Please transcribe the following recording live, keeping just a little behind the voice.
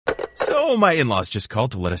So my in-laws just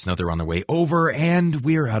called to let us know they're on their way over and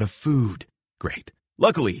we're out of food. Great.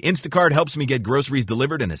 Luckily, Instacart helps me get groceries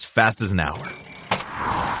delivered in as fast as an hour.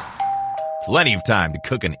 Plenty of time to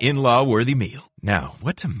cook an in-law worthy meal. Now,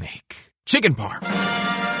 what to make? Chicken parm.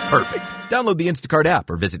 Perfect. Download the Instacart app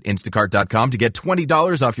or visit instacart.com to get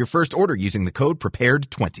 $20 off your first order using the code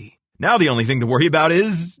PREPARED20. Now the only thing to worry about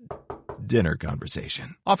is dinner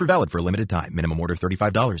conversation. Offer valid for a limited time. Minimum order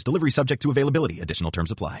 $35. Delivery subject to availability. Additional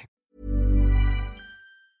terms apply.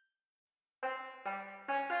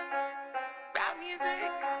 Rap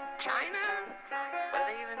music? China? What are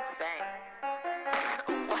they even saying?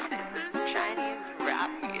 What is this Chinese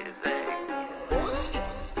rap music?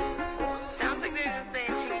 Sounds like they're just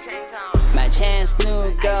saying ching chang chong. My chance new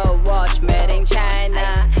go watch made in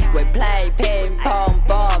China. We play ping pong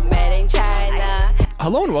ball made in China.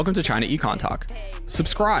 Hello and welcome to China Econ Talk.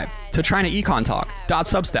 Subscribe to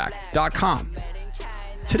ChinaEconTalk.substack.com.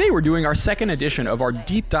 Today we're doing our second edition of our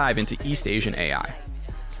deep dive into East Asian AI.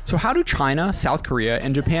 So how do China, South Korea,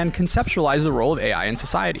 and Japan conceptualize the role of AI in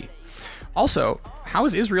society? Also, how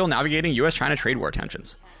is Israel navigating US-China trade war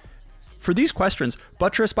tensions? For these questions,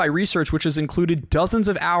 buttressed by research which has included dozens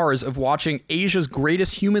of hours of watching Asia's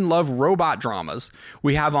greatest human love robot dramas,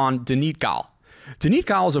 we have on Danit Gal. Danit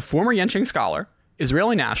Gal is a former Yenching scholar,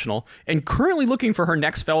 Israeli national, and currently looking for her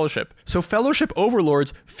next fellowship. So fellowship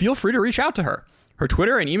overlords, feel free to reach out to her. Her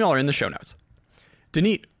Twitter and email are in the show notes.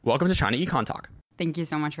 Danit, welcome to China Econ Talk. Thank you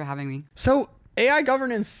so much for having me. So AI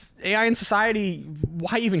governance, AI in society,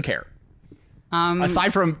 why even care?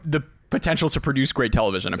 Aside from the potential to produce great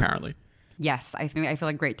television, apparently. Yes, I feel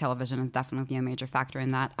like great television is definitely a major factor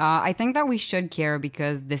in that. I think that we should care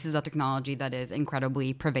because this is a technology that is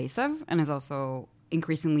incredibly pervasive and is also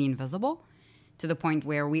increasingly invisible to the point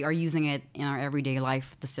where we are using it in our everyday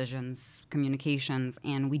life decisions, communications,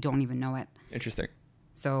 and we don't even know it. Interesting.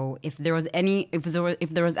 So if there was ever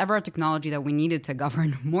a technology that we needed to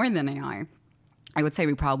govern more than AI, I would say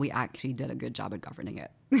we probably actually did a good job at governing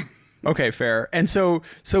it. Okay, fair. And so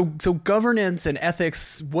governance and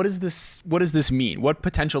ethics, what does this mean? What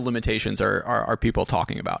potential limitations are people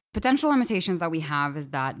talking about? Potential limitations that we have is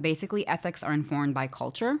that basically ethics are informed by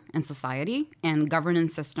culture and society, and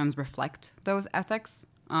governance systems reflect those ethics.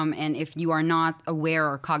 And if you are not aware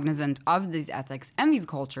or cognizant of these ethics and these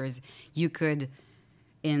cultures, you could,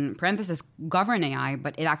 in parentheses, govern AI,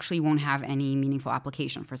 but it actually won't have any meaningful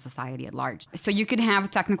application for society at large. So you could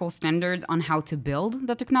have technical standards on how to build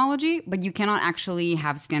the technology, but you cannot actually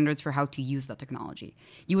have standards for how to use the technology.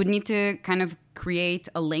 You would need to kind of create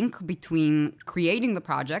a link between creating the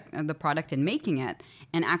product and making it,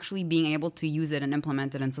 and actually being able to use it and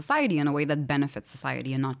implement it in society in a way that benefits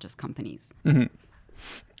society and not just companies.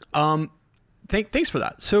 Mm-hmm. Thanks for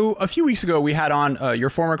that. So a few weeks ago, we had on your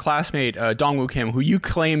former classmate, Dongwoo Kim, who you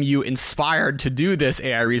claim you inspired to do this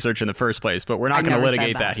AI research in the first place, but we're not going to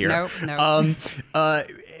litigate that here. No.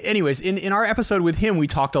 Anyways, in our episode with him, we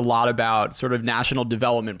talked a lot about sort of national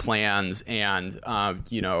development plans and,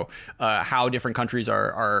 how different countries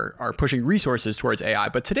are pushing resources towards AI.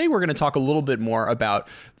 But today we're going to talk a little bit more about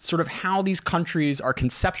sort of how these countries are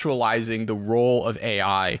conceptualizing the role of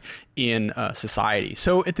AI in society.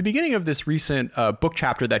 So at the beginning of this recent book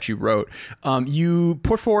chapter that you wrote, you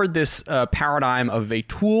put forward this paradigm of a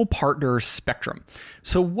tool partner spectrum.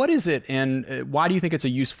 So what is it, and why do you think it's a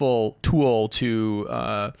useful tool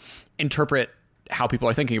to interpret how people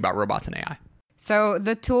are thinking about robots and AI? So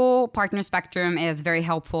the tool partner spectrum is very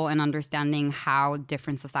helpful in understanding how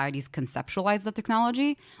different societies conceptualize the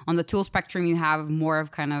technology. On the tool spectrum, you have more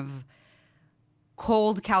of kind of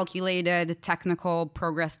cold, calculated, technical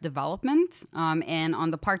progress development. And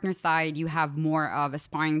on the partner side, you have more of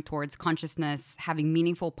aspiring towards consciousness, having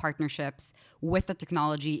meaningful partnerships with the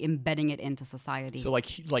technology, embedding it into society. So like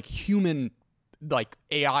human, like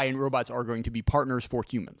AI and robots are going to be partners for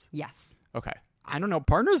humans. Yes. Okay. I don't know.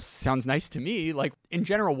 Partners sounds nice to me. Like in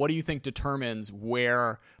general, what do you think determines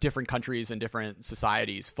where different countries and different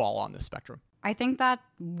societies fall on this spectrum? I think that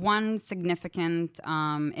one significant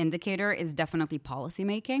indicator is definitely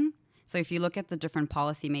policymaking. So if you look at the different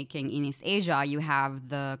policymaking in East Asia, you have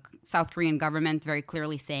the South Korean government very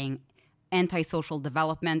clearly saying antisocial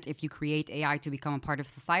development. If you create AI to become a part of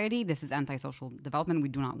society, this is antisocial development. We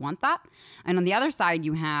do not want that. And on the other side,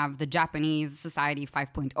 you have the Japanese Society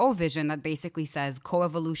 5.0 vision that basically says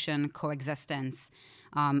coevolution, coexistence,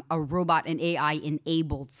 a robot and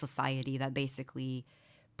AI-enabled society that basically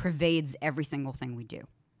pervades every single thing we do.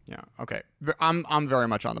 Yeah. Okay. I'm very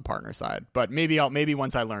much on the partner side, but maybe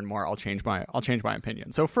once I learn more, I'll change my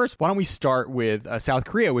opinion. So first, why don't we start with South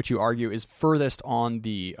Korea, which you argue is furthest on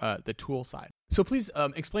the tool side. So please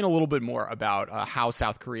explain a little bit more about how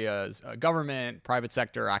South Korea's government, private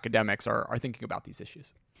sector, academics are thinking about these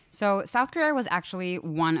issues. So South Korea was actually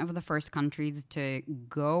one of the first countries to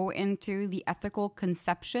go into the ethical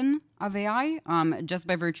conception of AI, just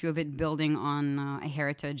by virtue of it building on a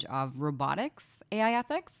heritage of robotics AI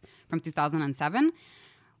ethics from 2007.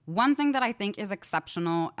 One thing that I think is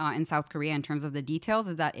exceptional in South Korea in terms of the details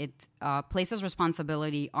is that it places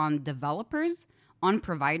responsibility on developers, on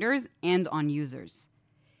providers, and on users.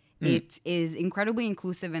 It is incredibly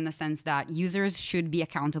inclusive in the sense that users should be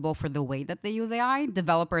accountable for the way that they use AI.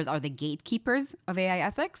 Developers are the gatekeepers of AI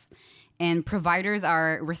ethics, and providers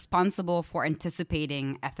are responsible for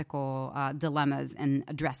anticipating ethical dilemmas and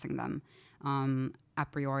addressing them a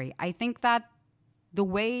priori. I think that the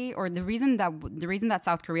reason that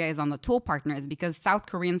South Korea is on the tool partner is because South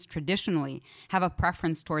Koreans traditionally have a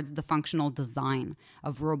preference towards the functional design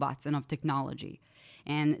of robots and of technology,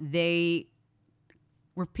 and they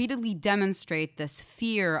repeatedly demonstrate this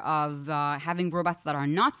fear of having robots that are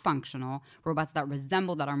not functional, robots that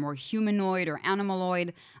resemble, that are more humanoid or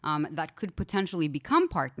animaloid, that could potentially become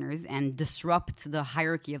partners and disrupt the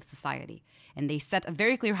hierarchy of society. And they set a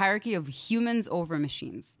very clear hierarchy of humans over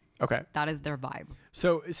machines. Okay. That is their vibe.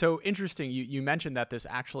 So interesting. You mentioned that this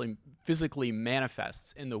actually physically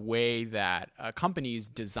manifests in the way that companies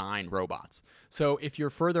design robots. So if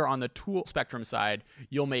you're further on the tool spectrum side,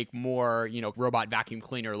 you'll make more, robot vacuum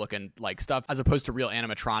cleaner looking like stuff as opposed to real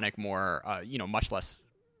animatronic, more, much less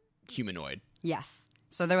humanoid. Yes.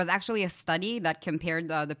 So there was actually a study that compared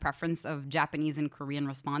the preference of Japanese and Korean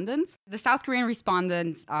respondents. The South Korean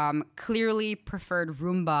respondents clearly preferred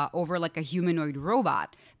Roomba over like a humanoid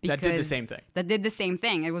robot. That did the same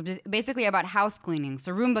thing. It was basically about house cleaning.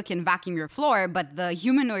 So Roomba can vacuum your floor, but the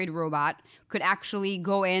humanoid robot could actually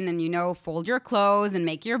go in and, fold your clothes and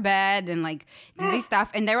make your bed and like do these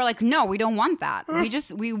stuff. And they were like, no, we don't want that.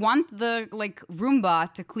 We want the like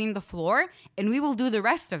Roomba to clean the floor and we will do the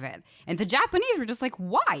rest of it. And the Japanese were just like,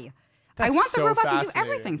 why? I want the robot to do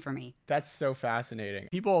everything for me. That's so fascinating.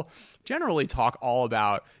 People generally talk all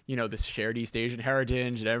about, this shared East Asian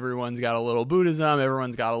heritage, and everyone's got a little Buddhism,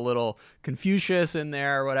 everyone's got a little Confucius in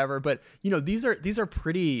there or whatever. But, these are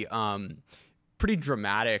pretty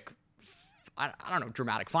dramatic, I don't know,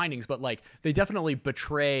 dramatic findings, but like they definitely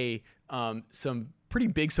betray some pretty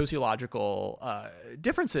big sociological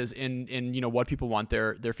differences in what people want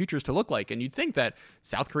their futures to look like. And you'd think that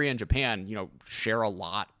South Korea and Japan, share a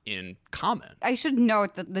lot in common. I should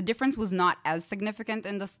note that the difference was not as significant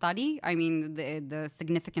in the study. I mean, the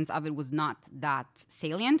significance of it was not that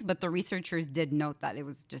salient, but the researchers did note that it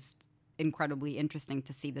was just incredibly interesting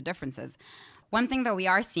to see the differences. One thing that we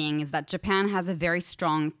are seeing is that Japan has a very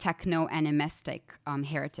strong techno-animistic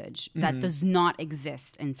heritage that does not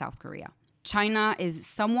exist in South Korea. China is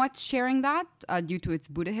somewhat sharing that due to its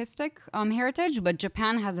Buddhistic heritage, but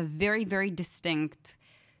Japan has a very, very distinct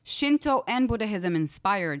Shinto and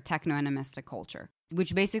Buddhism-inspired techno-animistic culture,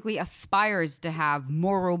 which basically aspires to have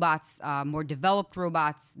more robots, more developed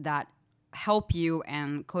robots that help you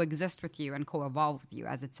and coexist with you and co-evolve with you,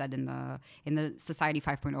 as it said in the Society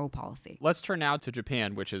 5.0 policy. Let's turn now to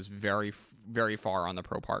Japan, which is very, very far on the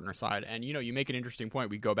pro-partner side. And, you make an interesting point.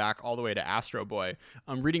 We go back all the way to Astro Boy.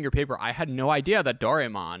 Reading your paper, I had no idea that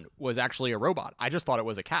Doraemon was actually a robot. I just thought it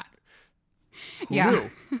was a cat. Who knew?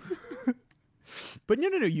 But no.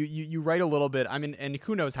 You write a little bit. I mean, and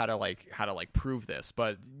who knows how to prove this?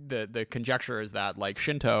 But the conjecture is that like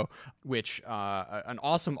Shinto, which an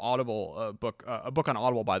awesome Audible book, a book on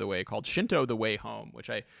Audible, by the way, called Shinto: The Way Home, which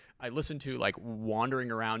I listened to like wandering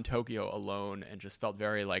around Tokyo alone and just felt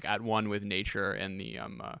very like at one with nature and the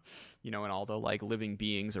and all the like living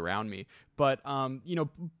beings around me. But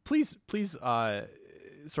please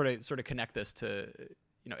sort of connect this to.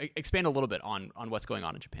 Expand a little bit on what's going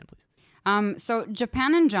on in Japan, please. So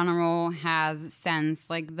Japan in general has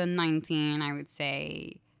since like the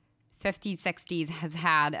 50s, 60s has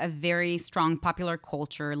had a very strong popular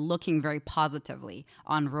culture looking very positively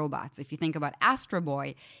on robots. If you think about Astro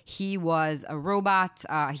Boy, he was a robot,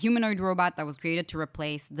 a humanoid robot that was created to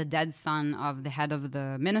replace the dead son of the head of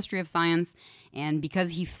the Ministry of Science. And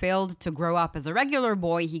because he failed to grow up as a regular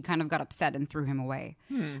boy, he kind of got upset and threw him away.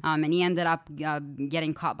 And he ended up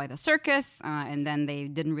getting caught by the circus, and then they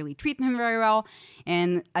didn't really treat him very well.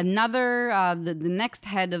 And the next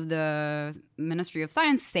head of the Ministry of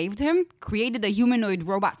Science saved him, created a humanoid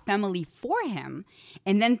robot family for him,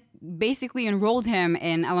 and then basically enrolled him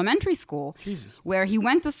in elementary school, where he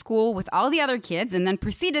went to school with all the other kids and then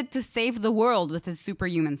proceeded to save the world with his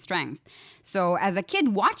superhuman strength. So as a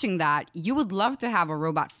kid watching that, you would love to have a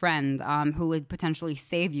robot friend who would potentially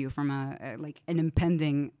save you from an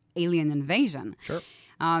impending alien invasion. Sure.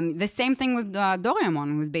 The same thing with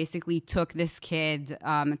Doraemon, who basically took this kid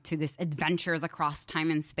to this adventures across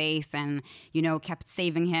time and space and, kept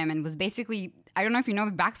saving him and was basically, I don't know if you know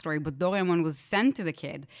the backstory, but Doraemon was sent to the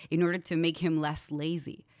kid in order to make him less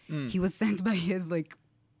lazy. He was sent by his, by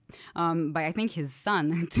I think his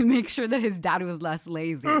son to make sure that his dad was less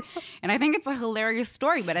lazy. And I think it's a hilarious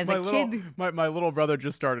story, but as a kid... My little brother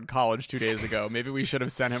just started college 2 days ago. Maybe we should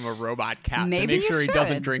have sent him a robot cat to Maybe make sure you he should.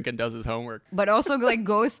 doesn't drink and does his homework. But also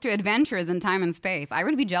goes to adventures in time and space. I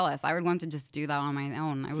would be jealous. I would want to just do that on my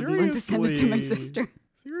own. I would want to send it to my sister.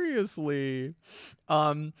 Seriously.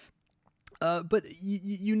 But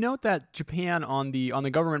you note that Japan on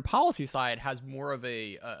the government policy side has more of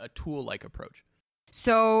a tool-like approach.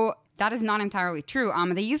 So that is not entirely true.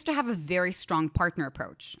 They used to have a very strong partner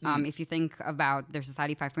approach. If you think about their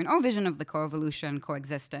Society 5.0 vision of the co-evolution,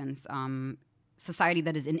 coexistence, society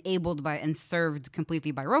that is enabled by and served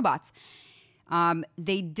completely by robots,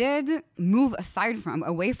 they did move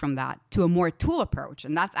away from that to a more tool approach,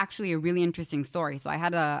 and that's actually a really interesting story. So I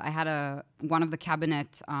had one of the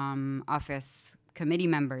cabinet office committee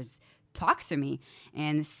members talk to me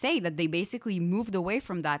and say that they basically moved away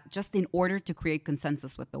from that just in order to create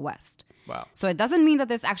consensus with the West. Wow. So it doesn't mean that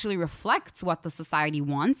this actually reflects what the society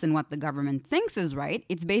wants and what the government thinks is right.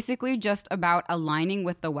 It's basically just about aligning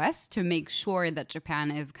with the West to make sure that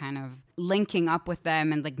Japan is kind of linking up with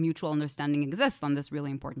them and mutual understanding exists on this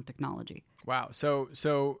really important technology. Wow. So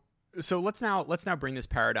let's now bring this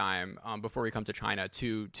paradigm before we come to China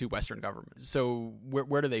to Western governments. So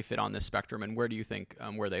where do they fit on this spectrum, and where do you think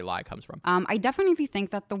where they lie comes from? I definitely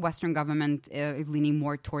think that the Western government is leaning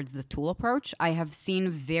more towards the tool approach. I have seen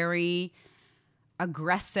very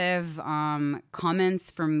aggressive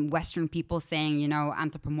comments from Western people saying,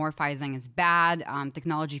 anthropomorphizing is bad.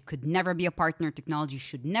 Technology could never be a partner. Technology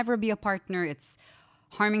should never be a partner. It's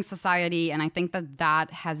harming society, and I think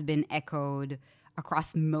that has been echoed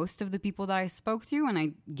across most of the people that I spoke to, and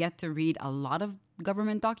I get to read a lot of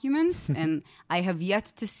government documents, and I have yet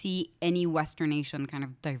to see any Western nation kind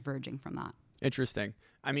of diverging from that. Interesting.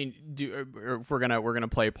 I mean, if we're gonna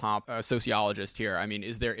play pop sociologist here. I mean,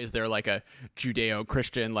 is there like a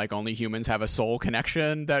Judeo-Christian only humans have a soul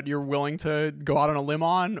connection that you're willing to go out on a limb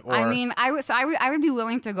on? Or? I mean, I would be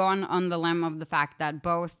willing to go on the limb of the fact that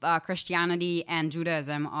both Christianity and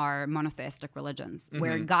Judaism are monotheistic religions,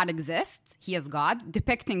 where God exists, He is God.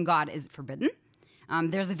 Depicting God is forbidden.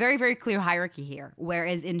 There's a very, very clear hierarchy here.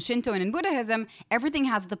 Whereas in Shinto and in Buddhism, everything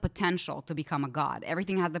has the potential to become a god.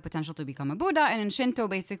 Everything has the potential to become a Buddha. And in Shinto,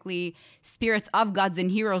 basically, spirits of gods and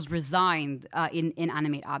heroes reside in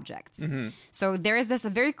inanimate objects. So there is a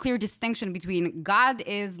very clear distinction between God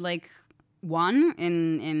is one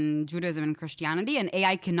in Judaism and Christianity, and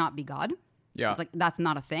AI cannot be God. Yeah. It's that's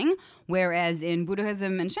not a thing. Whereas in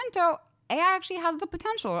Buddhism and Shinto, AI actually has the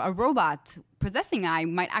potential. A robot possessing AI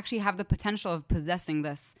might actually have the potential of possessing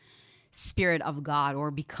this spirit of God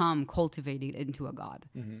or become cultivated into a god.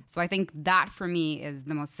 So I think that for me is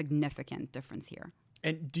the most significant difference here.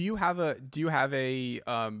 And do you have a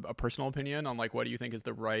personal opinion on what do you think is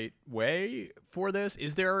the right way for this?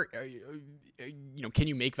 Is there can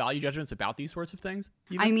you make value judgments about these sorts of things?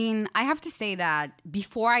 Even? I mean, I have to say that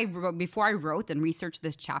before I wrote and researched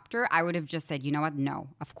this chapter, I would have just said, you know what? No,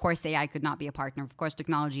 of course AI could not be a partner. Of course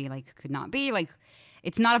technology could not be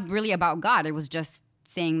it's not really about God. It was just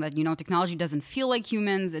saying that technology doesn't feel like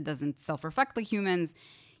humans. It doesn't self-reflect like humans.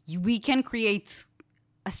 We can create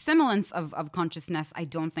a semblance of consciousness. I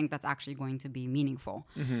don't think that's actually going to be meaningful.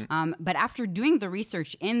 But after doing the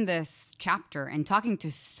research in this chapter and talking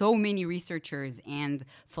to so many researchers and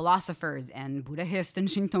philosophers and Buddhist and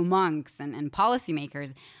Shinto monks and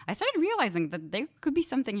policymakers, I started realizing that there could be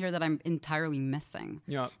something here that I'm entirely missing,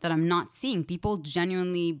 that I'm not seeing. People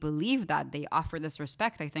genuinely believe that. They offer this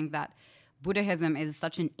respect. I think that Buddhism is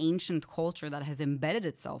such an ancient culture that has embedded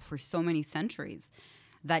itself for so many centuries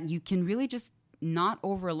that you can really just not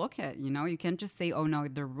overlook it. You can't just say, oh no,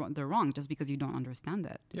 they're wrong just because you don't understand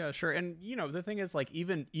it. Yeah, sure. And the thing is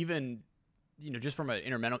even just from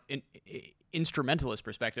an instrumentalist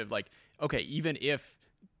perspective, okay, even if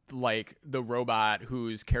the robot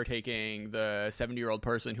who's caretaking the 70-year-old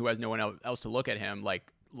person who has no one else to look at him,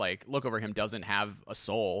 like look over him doesn't have a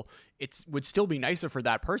soul, it would still be nicer for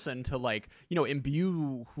that person to like, you know,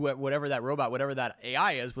 imbue whatever that robot, whatever that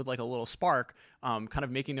AI is, with like a little spark, kind of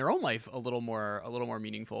making their own life a little more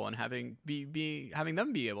meaningful, and having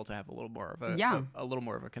them be able to have a little more of a little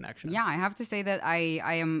more of a connection. Yeah, I have to say that I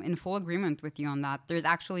am in full agreement with you on that. There's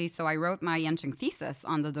actually, so I wrote my Yenching thesis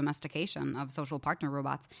on the domestication of social partner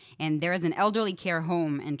robots, and there is an elderly care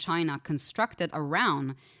home in China constructed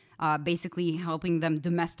around basically helping them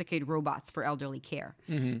domesticate robots for elderly care.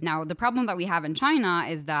 Now, the problem that we have in China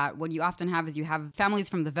is that what you often have is you have families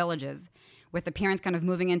from the villages with the parents kind of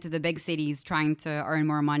moving into the big cities trying to earn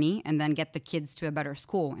more money and then get the kids to a better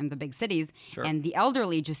school in the big cities. Sure. And the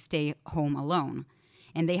elderly just stay home alone.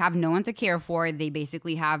 And they have no one to care for. They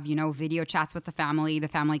basically have, you know, video chats with the family. The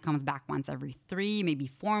family comes back once every 3, maybe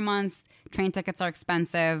 4 months. Train tickets are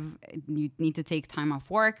expensive. You need to take time off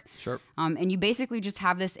work. Sure. And you basically just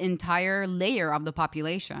have this entire layer of the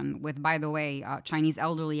population with, by the way, Chinese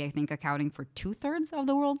elderly, I think, accounting for 2/3 of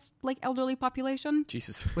the world's like elderly population.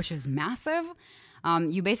 Jesus. Which is massive.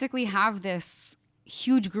 You basically have this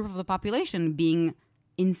huge group of the population being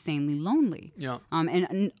insanely lonely,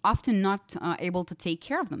 and often not able to take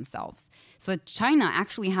care of themselves. So China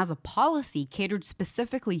actually has a policy catered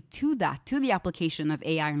specifically to that, to the application of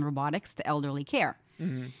AI and robotics to elderly care.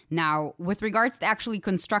 Now, with regards to actually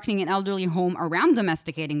constructing an elderly home around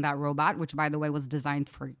domesticating that robot, which, by the way, was designed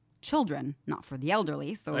for children, not for the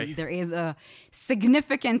elderly. So there is a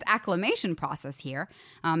significant acclimation process here.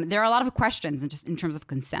 There are a lot of questions in terms of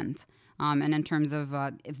consent, and in terms of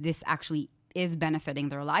if this actually is benefiting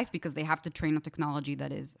their life, because they have to train a technology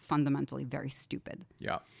that is fundamentally very stupid.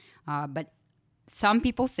 Yeah. But some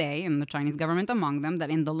people say, and the Chinese government among them, that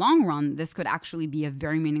in the long run, this could actually be a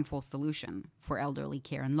very meaningful solution for elderly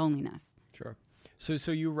care and loneliness. Sure.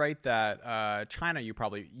 So you write that China, you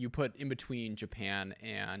put in between Japan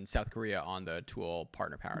and South Korea on the tool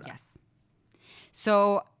partner paradigm. Yes.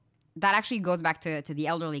 So that actually goes back to the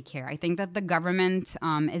elderly care. I think that the government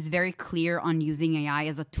is very clear on using AI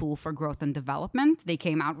as a tool for growth and development. They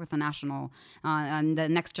came out with a national and the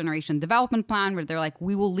next generation development plan where they're like,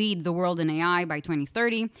 we will lead the world in AI by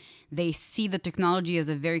 2030. They see the technology as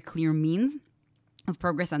a very clear means of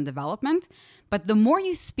progress and development. But the more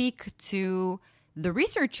you speak to the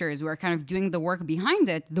researchers who are kind of doing the work behind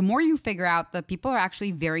it, the more you figure out that people are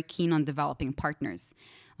actually very keen on developing partners.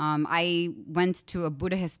 I went to a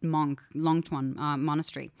Buddhist monk, Longchuan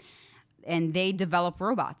monastery, and they develop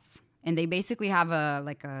robots. And they basically have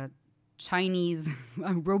a Chinese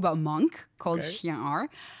robot monk called Xian'er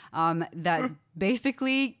that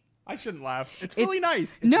basically... I shouldn't laugh. It's really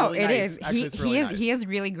nice. It's no, really it nice. is. Actually, He is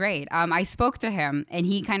really great. I spoke to him, and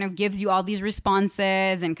he kind of gives you all these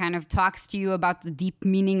responses and kind of talks to you about the deep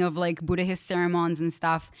meaning of like Buddhist ceremonies and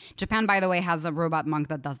stuff. Japan, by the way, has a robot monk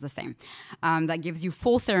that does the same. That gives you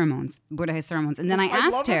full ceremonies, Buddhist ceremonies. And then I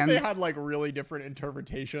asked him, if they had like really different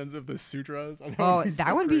interpretations of the sutras.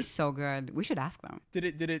 That would be so good. We should ask them.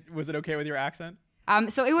 Was it okay with your accent?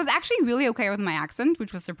 So it was actually really okay with my accent,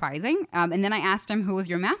 which was surprising. And then I asked him, who was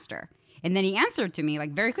your master? And then he answered to me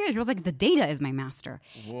like very clearly. He was like, the data is my master.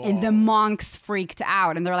 Whoa. And the monks freaked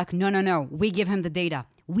out. And they're like, no. We give him the data.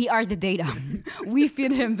 We are the data. We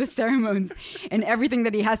feed him the ceremonies and everything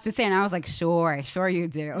that he has to say. And I was like, sure you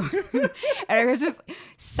do. And it was just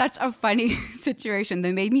such a funny situation.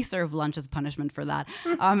 They made me serve lunch as punishment for that.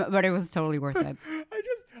 But it was totally worth it.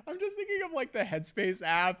 I'm just thinking of like the Headspace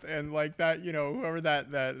app and like that, you know, whoever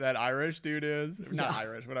that Irish dude is, not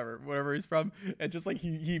Irish, whatever he's from, and just like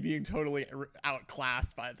he being totally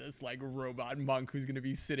outclassed by this like robot monk who's going to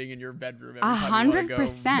be sitting in your bedroom.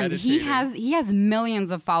 100%. He has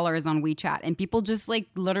millions of followers on WeChat, and people just like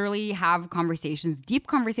literally have deep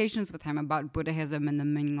conversations with him about Buddhism and the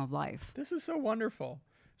meaning of life. This is so wonderful.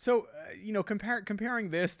 So, comparing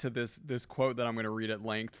this to this quote that I'm going to read at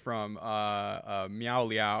length from Miao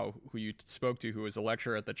Liao, who you spoke to, who was a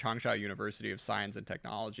lecturer at the Changsha University of Science and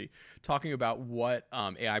Technology, talking about what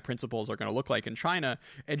AI principles are going to look like in China.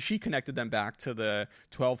 And she connected them back to the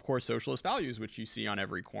 12 core socialist values, which you see on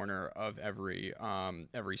every corner of every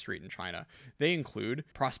street in China. They include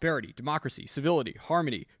prosperity, democracy, civility,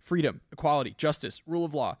 harmony, freedom, equality, justice, rule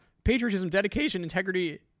of law, patriotism, dedication,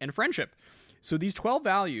 integrity, and friendship. So these 12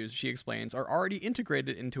 values, she explains, are already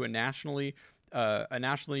integrated into a nationally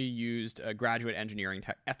used graduate engineering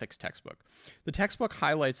ethics textbook. The textbook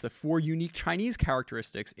highlights the 4 unique Chinese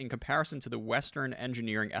characteristics in comparison to the Western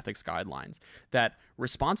engineering ethics guidelines: that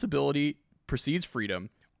responsibility precedes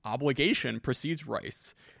freedom, obligation precedes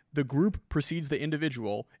rights, The group precedes the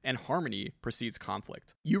individual, and harmony precedes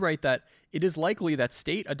conflict. You write that it is likely that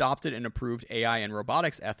state-adopted and approved AI and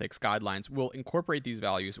robotics ethics guidelines will incorporate these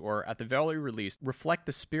values, or at the very least, reflect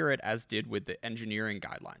the spirit as did with the engineering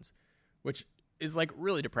guidelines, which is like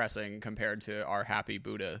really depressing compared to our happy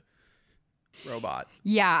Buddha robot.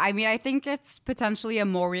 Yeah, I mean, I think it's potentially a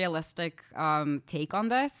more realistic take on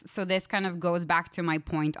this. So this kind of goes back to my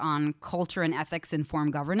point on culture and ethics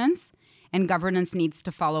inform governance. And governance needs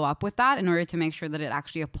to follow up with that in order to make sure that it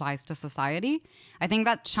actually applies to society. I think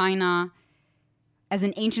that China, as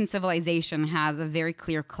an ancient civilization, has a very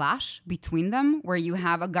clear clash between them, where you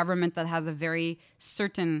have a government that has a very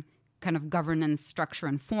certain kind of governance structure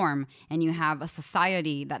and form, and you have a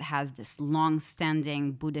society that has this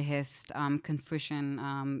long-standing Buddhist,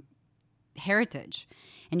 Confucian heritage.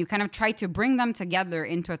 And you kind of try to bring them together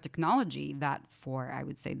into a technology that, for, I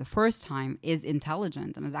would say, the first time, is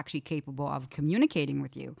intelligent and is actually capable of communicating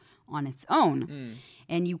with you on its own.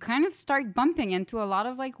 And you kind of start bumping into a lot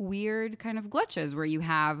of like weird kind of glitches where you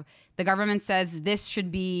have the government says this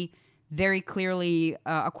should be very clearly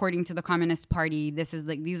according to the Communist Party, this is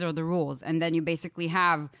like these are the rules. And then you basically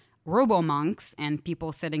have robo-monks and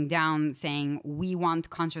people sitting down saying, we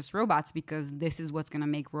want conscious robots because this is what's going to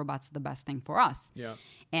make robots the best thing for us. Yeah.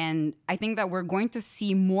 And I think that we're going to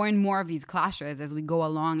see more and more of these clashes as we go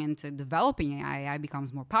along into developing AI. AI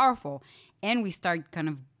becomes more powerful, and we start kind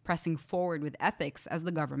of pressing forward with ethics as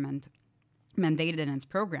the government mandated in its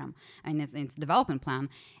program and its development plan.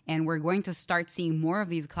 And we're going to start seeing more of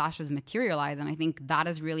these clashes materialize. And I think that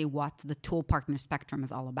is really what the tool partner spectrum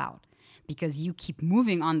is all about. Because you keep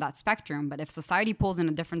moving on that spectrum, but if society pulls in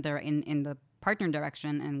a different in the partner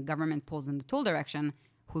direction and government pulls in the tool direction,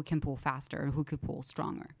 who can pull faster and who could pull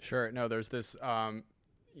stronger? Sure. No, there's this.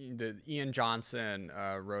 Ian Johnson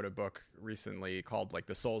wrote a book recently called like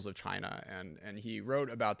The Souls of China, and he wrote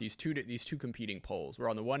about these two competing poles. Where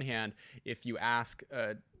on the one hand, if you ask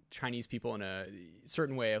Chinese people in a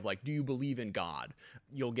certain way of like, do you believe in God?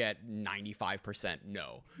 You'll get 95%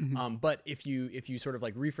 no. But if you sort of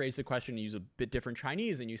like rephrase the question and use a bit different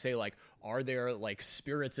Chinese and you say like, are there like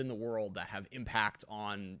spirits in the world that have impact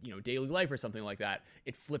on, daily life or something like that?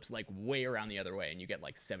 It flips like way around the other way and you get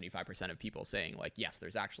like 75% of people saying like, yes,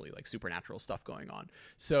 there's actually like supernatural stuff going on.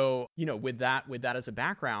 So, with that as a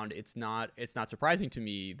background, it's not surprising to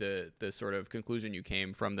me the sort of conclusion you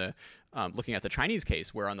came from the looking at the Chinese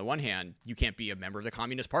case, where on the one hand, you can't be a member of the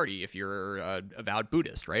Communist Party if you're a avowed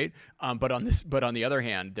Buddhist, right? But on the other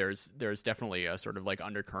hand, there's definitely a sort of like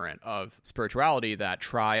undercurrent of spirituality that,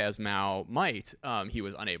 try as Mao might, he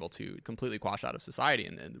was unable to completely quash out of society,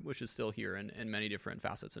 and which is still here in many different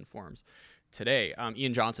facets and forms today.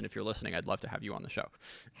 Ian Johnson, if you're listening, I'd love to have you on the show.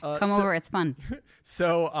 Come over, it's fun.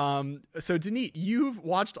 So Denise, you've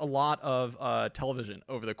watched a lot of television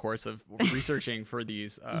over the course of researching for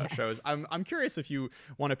these shows. I'm curious if you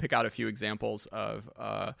want to pick out a few examples of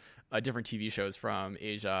different TV shows from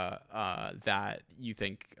Asia that you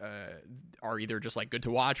think are either just like good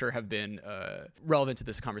to watch or have been relevant to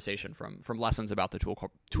this conversation from lessons about the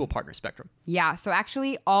tool partner spectrum. Yeah, so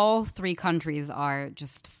actually all three countries are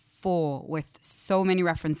just full with so many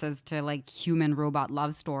references to like human robot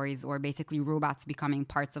love stories, or basically robots becoming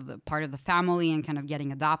part of the family and kind of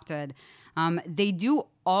getting adopted. They do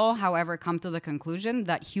all, however, come to the conclusion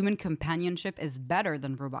that human companionship is better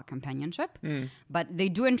than robot companionship. But they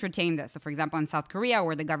do entertain this. So, for example, in South Korea,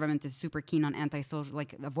 where the government is super keen on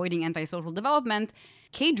avoiding antisocial development,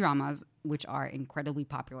 K-dramas, which are incredibly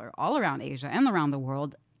popular all around Asia and around the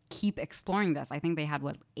world, keep exploring this. I think they had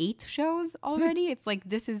 8 shows already. It's like,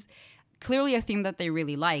 this is clearly a theme that they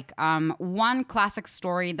really like. One classic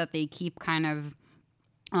story that they keep kind of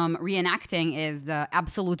reenacting is The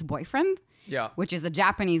Absolute Boyfriend, which is a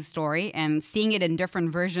Japanese story, and seeing it in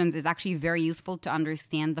different versions is actually very useful to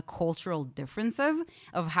understand the cultural differences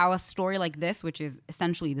of how a story like this, which is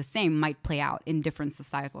essentially the same, might play out in different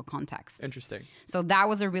societal contexts. Interesting. So that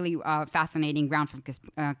was a really fascinating ground for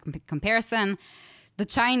comparison. The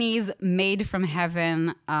Chinese Made from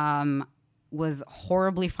Heaven was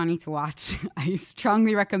horribly funny to watch. I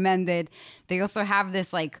strongly recommend it. They also have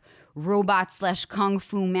this like robot / kung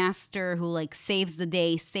fu master who like saves the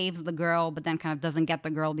day, saves the girl, but then kind of doesn't get the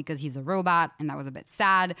girl because he's a robot, and that was a bit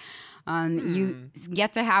sad. You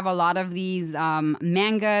get to have a lot of these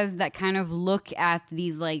mangas that kind of look at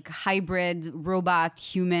these like hybrid robot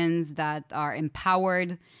humans that are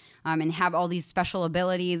empowered and have all these special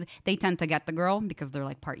abilities. They tend to get the girl because they're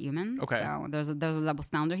like part human. Okay. So there's a double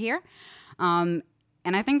standard here.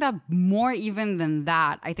 And I think that more even than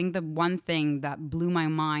that, I think the one thing that blew my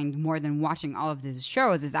mind more than watching all of these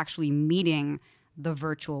shows is actually meeting the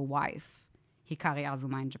virtual wife. Hikari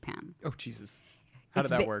Azuma in Japan. Oh, Jesus. How did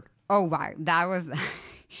It's that ba- work? Oh wow, that was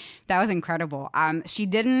that was incredible. She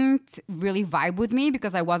didn't really vibe with me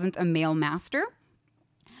because I wasn't a male master,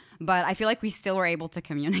 but I feel like we still were able to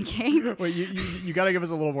communicate. Wait, you got to give us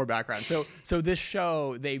a little more background. So this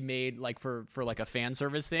show they made like for like a fan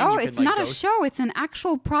service thing. Oh, You can, it's like, not go- a show; it's an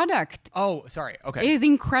actual product. Oh, sorry. Okay. It is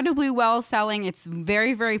incredibly well selling. It's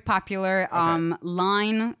very, very popular.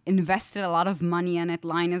 Line invested a lot of money in it.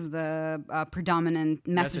 Line is the predominant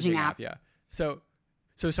messaging app. Yeah.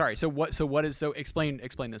 So sorry. So what is explain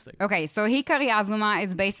this thing. Okay, so Hikari Azuma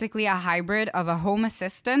is basically a hybrid of a home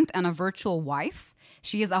assistant and a virtual wife.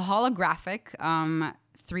 She is a holographic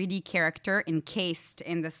 3D character encased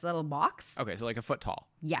in this little box. Okay, so like a foot tall.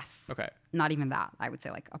 Yes. Okay. Not even that. I would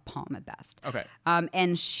say like a palm at best. Okay.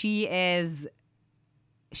 And she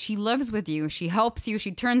lives with you. She helps you.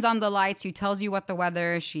 She turns on the lights. She tells you what the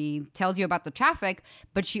weather. She tells you about the traffic.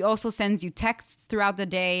 But she also sends you texts throughout the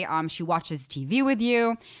day. She watches TV with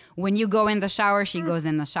you. When you go in the shower, she goes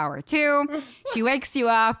in the shower too. She wakes you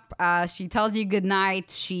up. She tells you good night.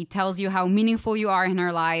 She tells you how meaningful you are in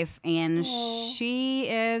her life. And she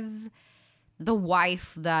is the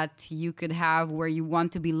wife that you could have where you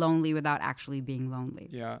want to be lonely without actually being lonely.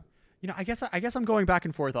 Yeah. I guess I'm going back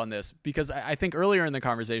and forth on this because I think earlier in the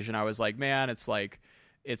conversation I was like, man, it's like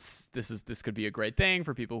this could be a great thing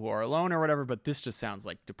for people who are alone or whatever, but this just sounds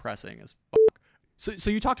like depressing as fuck. So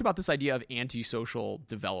you talked about this idea of antisocial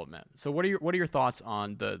development. So what are your thoughts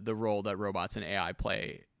on the role that robots and AI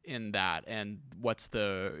play in that, and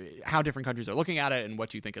how different countries are looking at it, and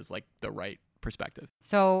what you think is like the right perspective?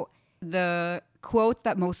 So the quote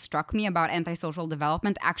that most struck me about antisocial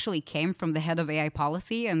development actually came from the head of AI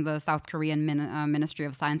policy in the South Korean Ministry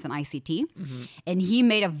of Science and ICT. Mm-hmm. And he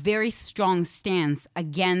made a very strong stance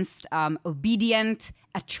against obedient,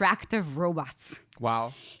 attractive robots.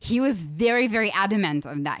 Wow. He was very, very adamant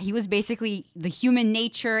on that. He was basically, the human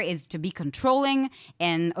nature is to be controlling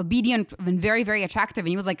and obedient and very, very attractive. And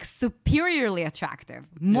he was like superiorly attractive,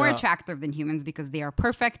 more attractive than humans because they are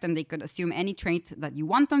perfect and they could assume any trait that you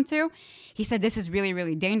want them to. He said this is really,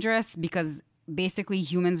 really dangerous because basically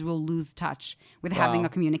humans will lose touch with having a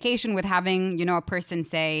communication, with having, a person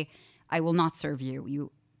say, I will not serve you,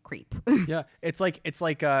 you creep. Yeah. It's like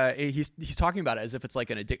he's talking about it as if it's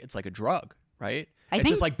like it's like a drug. Right? It's think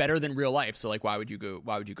just like better than real life. So like, why would you go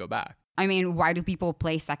back? I mean, why do people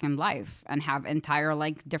play Second Life and have entire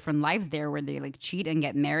like different lives there where they like cheat and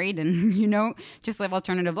get married and, just live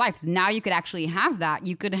alternative lives? Now you could actually have that.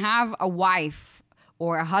 You could have a wife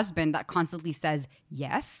or a husband that constantly says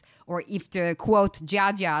yes. Or if to quote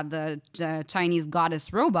Jiajia, the Chinese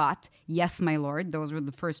goddess robot, yes, my lord. Those were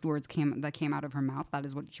the first words that came out of her mouth. That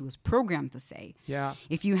is what she was programmed to say. Yeah.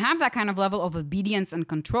 If you have that kind of level of obedience and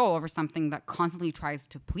control over something that constantly tries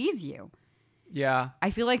to please you, yeah, I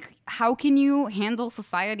feel like how can you handle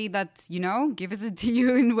society that, gives it to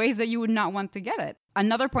you in ways that you would not want to get it?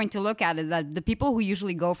 Another point to look at is that the people who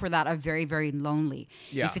usually go for that are very, very lonely.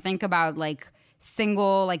 Yeah. If you think about like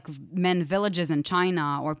single like men villages in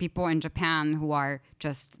China or people in Japan who are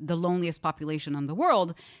just the loneliest population in the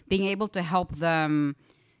world, being able to help them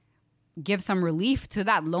give some relief to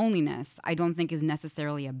that loneliness, I don't think is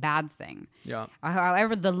necessarily a bad thing. Yeah.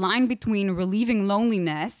 However, the line between relieving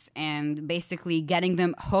loneliness and basically getting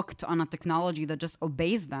them hooked on a technology that just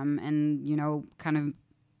obeys them and, kind of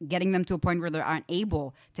getting them to a point where they're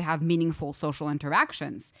unable to have meaningful social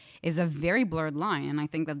interactions is a very blurred line. And I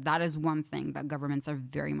think that is one thing that governments are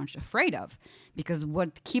very much afraid of, because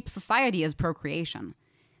what keeps society is procreation.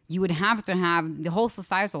 You would have to have the whole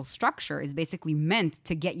societal structure is basically meant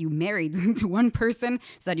to get you married to one person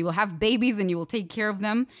so that you will have babies and you will take care of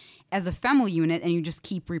them as a family unit and you just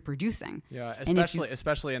keep reproducing. Yeah,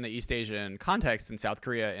 especially in the East Asian context in South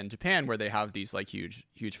Korea and Japan where they have these like huge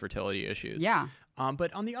fertility issues. Yeah.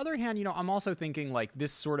 But on the other hand, I'm also thinking like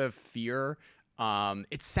this sort of fear.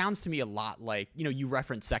 It sounds to me a lot like, you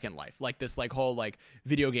reference Second Life, like this like whole like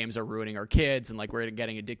video games are ruining our kids and like we're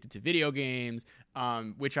getting addicted to video games,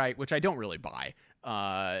 which I don't really buy.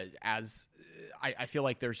 As I feel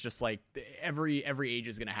like there's just like every age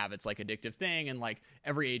is going to have its like addictive thing, and like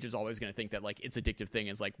every age is always going to think that like its addictive thing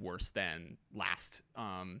is like worse than last,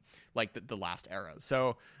 like the last era.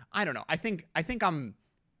 So I don't know. I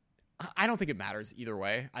don't think it matters either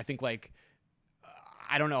way. I think like,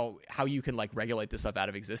 I don't know how you can like regulate this stuff out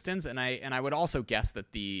of existence. And I would also guess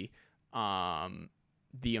that the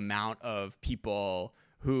amount of people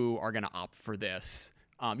who are going to opt for this,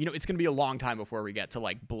 it's going to be a long time before we get to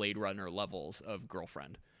like Blade Runner levels of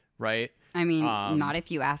girlfriend, right? I mean, not if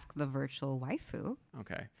you ask the virtual waifu.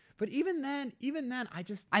 Okay. But even then, I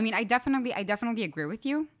definitely definitely agree with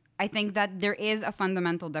you. I think that there is a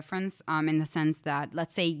fundamental difference in the sense that,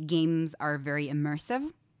 let's say, games are very immersive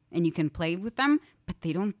and you can play with them, but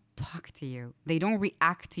they don't talk to you. They don't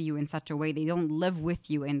react to you in such a way. They don't live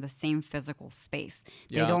with you in the same physical space.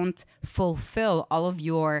 Yeah. They don't fulfill all of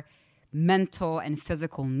your mental and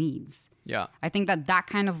physical needs. Yeah. I think that that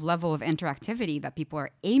kind of level of interactivity that people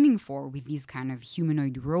are aiming for with these kind of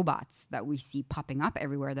humanoid robots that we see popping up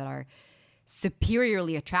everywhere that are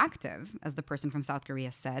superiorly attractive, as the person from South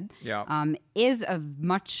Korea said, is a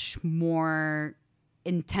much more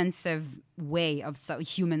intensive way of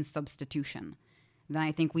human substitution than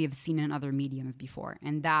I think we have seen in other mediums before.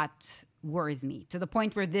 And that worries me. To the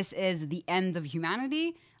point where this is the end of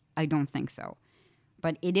humanity, I don't think so.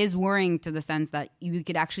 But it is worrying to the sense that you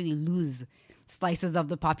could actually lose slices of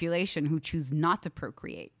the population who choose not to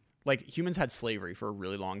procreate. Like, humans had slavery for a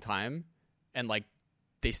really long time, and like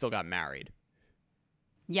they still got married.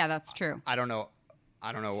 Yeah, that's true. I don't know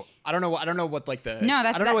what like the No,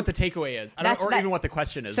 I don't know what the takeaway is. Even what the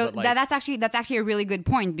question is. So but like, that's actually a really good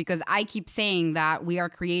point, because I keep saying that we are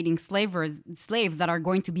creating slaves that are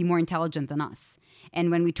going to be more intelligent than us. And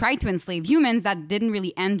when we tried to enslave humans, that didn't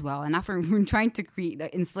really end well. And after we're trying to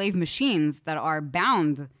enslave machines that are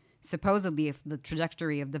bound, supposedly, if the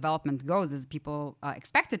trajectory of development goes as people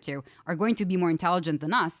expect it to, are going to be more intelligent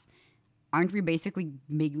than us, aren't we basically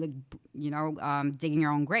digging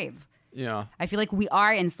our own grave? yeah. I feel like we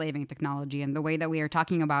are enslaving technology, and the way that we are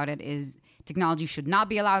talking about it is technology should not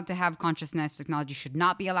be allowed to have consciousness. Technology should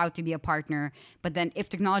not be allowed to be a partner. But then if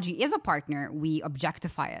technology is a partner, we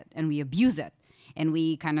objectify it and we abuse it. And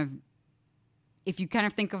we if you kind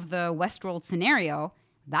of think of the Westworld scenario,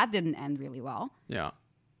 that didn't end really well. Yeah.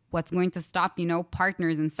 What's going to stop,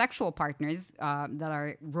 partners and sexual partners that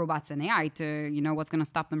are robots and AI what's going to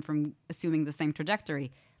stop them from assuming the same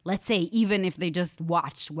trajectory? Let's say even if they just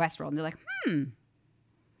watch Westworld and they're like,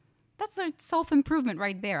 that's a self-improvement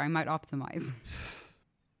right there. I might optimize.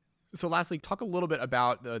 So lastly, talk a little bit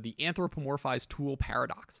about the anthropomorphized tool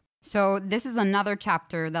paradox. So this is another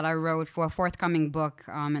chapter that I wrote for a forthcoming book,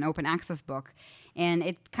 an open access book. And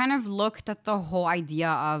it kind of looked at the whole idea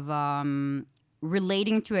of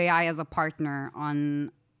relating to AI as a partner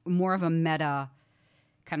on more of a meta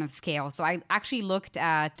kind of scale. So I actually looked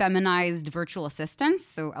at feminized virtual assistants,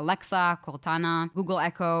 so Alexa, Cortana, Google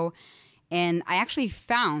Echo, and I actually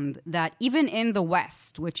found that even in the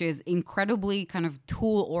West, which is incredibly kind of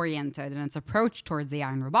tool-oriented in its approach towards AI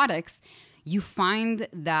and robotics, you find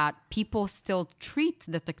that people still treat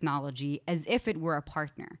the technology as if it were a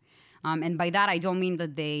partner. And by that, I don't mean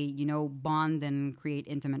that they, bond and create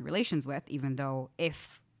intimate relations with, even though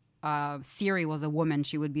if Siri was a woman,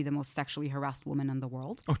 she would be the most sexually harassed woman in the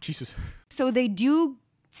world. Oh, Jesus. So they do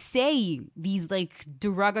say these like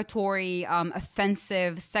derogatory,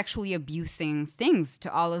 offensive, sexually abusing things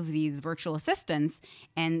to all of these virtual assistants.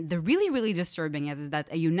 And the really, really disturbing is that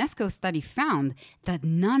a UNESCO study found that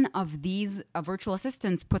none of these virtual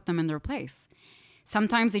assistants put them in their place.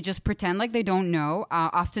 Sometimes they just pretend like they don't know.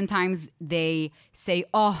 Oftentimes they say,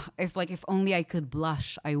 "Oh, if only I could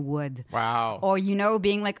blush, I would." Wow. Or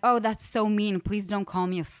being like, "Oh, that's so mean. Please don't call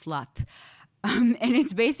me a slut." And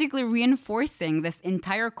it's basically reinforcing this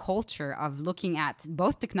entire culture of looking at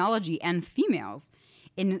both technology and females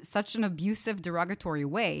in such an abusive, derogatory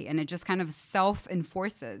way, and it just kind of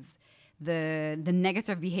self-enforces the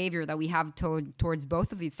negative behavior that we have towards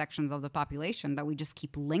both of these sections of the population that we just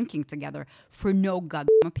keep linking together for no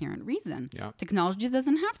goddamn apparent reason. Yeah. Technology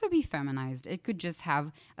doesn't have to be feminized. It could just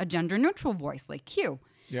have a gender-neutral voice like Q.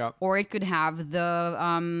 Yeah. Or it could have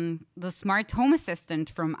the smart home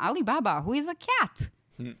assistant from Alibaba, who is a cat.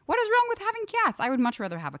 What is wrong with having cats? I would much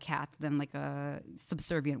rather have a cat than like a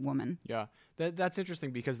subservient woman. Yeah, that's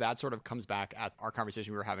interesting because that sort of comes back at our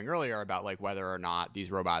conversation we were having earlier about like whether or not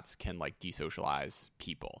these robots can like desocialize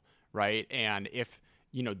people, right? And if,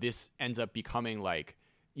 this ends up becoming like,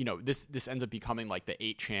 this ends up becoming like the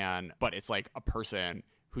 8chan, but it's like a person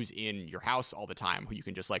who's in your house all the time who you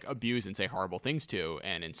can just like abuse and say horrible things to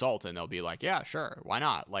and insult, and they'll be like, yeah, sure, why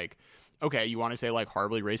not? Like, okay, you want to say like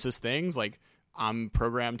horribly racist things? Like, I'm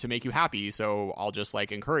programmed to make you happy, so I'll just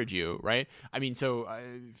like encourage you, right? I mean, so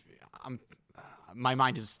my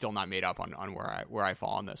mind is still not made up on where I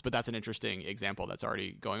fall on this, but that's an interesting example that's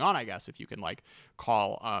already going on, I guess. If you can like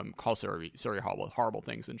call Siri horrible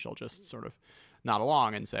things, and she'll just sort of nod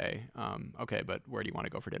along and say, okay, but where do you want to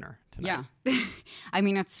go for dinner tonight? Yeah, I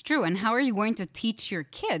mean, it's true. And how are you going to teach your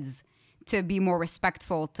kids to be more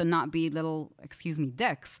respectful, to not be little, excuse me,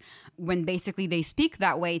 dicks. When basically they speak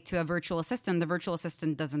that way to a virtual assistant, the virtual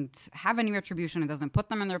assistant doesn't have any retribution. It doesn't put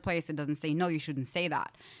them in their place. It doesn't say, no, you shouldn't say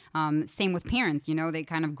that. Same with parents, they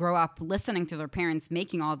kind of grow up listening to their parents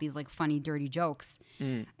making all these like funny, dirty jokes.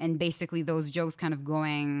 And basically those jokes kind of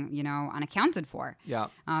going, unaccounted for. Yeah.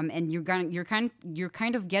 And you're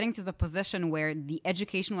kind of getting to the position where the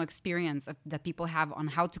educational experience that people have on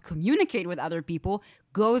how to communicate with other people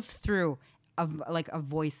goes through a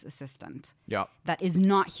voice assistant. Yeah. That is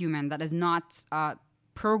not human. That is not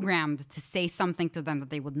programmed to say something to them that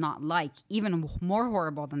they would not like. Even more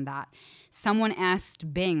horrible than that, someone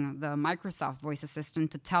asked Bing, the Microsoft voice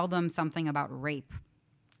assistant, to tell them something about rape.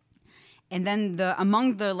 And then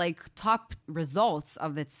among the top results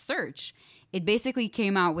of its search, it basically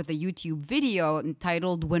came out with a YouTube video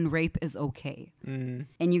entitled "When Rape is Okay." And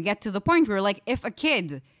you get to the point where if a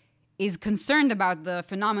kid is concerned about the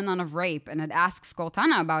phenomenon of rape and it asks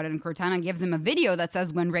Cortana about it, and Cortana gives him a video that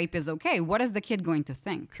says "When rape is okay," what is the kid going to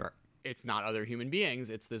think? Sure. It's not other human beings.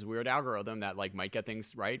 It's this weird algorithm that might get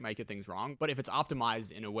things right, might get things wrong. But if it's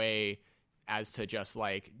optimized in a way as to just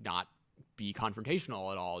not be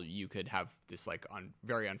confrontational at all, you could have this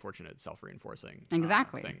very unfortunate self-reinforcing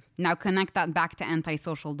exactly things. Now connect that back to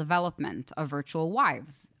antisocial development of virtual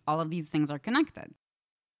wives. All of these things are connected.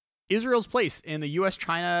 Israel's place in the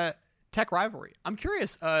U.S.-China tech rivalry. I'm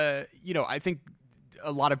curious. I think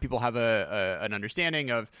a lot of people have an understanding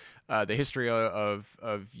of the history of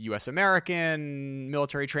U.S.-American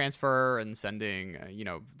military transfer and sending,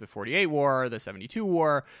 the 48 war, the 72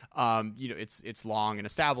 war. It's long and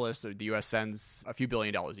established. The U.S. sends a few $1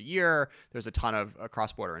 billion a year. There's a ton of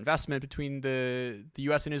cross-border investment between the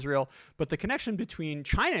U.S. and Israel. But the connection between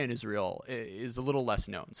China and Israel is a little less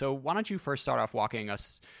known. So why don't you first start off walking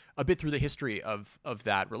us a bit through the history of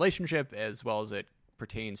that relationship, as well as it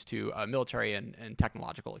pertains to military and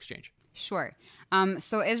technological exchange. Sure.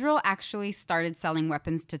 So Israel actually started selling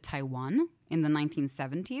weapons to Taiwan in the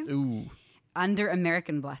 1970s under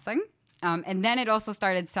American blessing. And then it also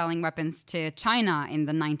started selling weapons to China in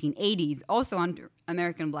the 1980s, also under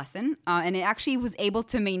American blessing. And it actually was able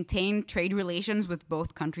to maintain trade relations with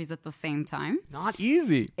both countries at the same time. Not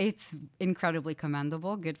easy. It's incredibly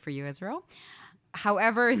commendable. Good for you, Israel.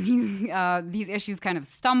 However, these issues kind of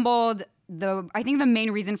stumbled. I think the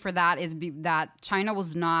main reason for that is that China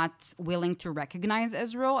was not willing to recognize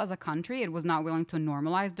Israel as a country. It was not willing to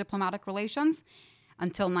normalize diplomatic relations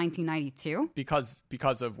until 1992.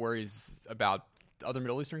 Because of worries about other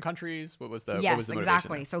Middle Eastern countries? What was the motivation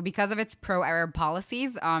exactly. there? So because of its pro-Arab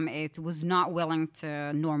policies, it was not willing to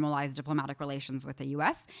normalize diplomatic relations with the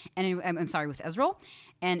U.S. and with Israel.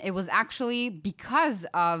 And it was actually because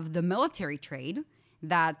of the military trade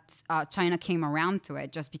that China came around to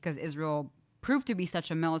it, just because Israel proved to be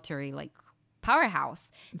such a military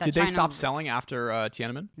powerhouse. Did they stop selling after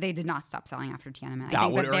Tiananmen? They did not stop selling after Tiananmen.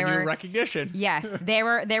 That would earn you recognition. Yes, they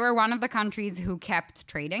were one of the countries who kept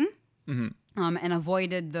trading. And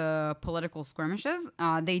avoided the political skirmishes.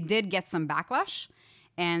 They did get some backlash.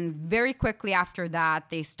 And very quickly after that,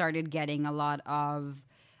 they started getting a lot of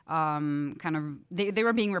they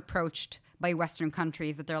were being reproached by Western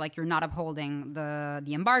countries that they're you're not upholding the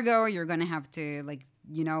embargo. You're going to have to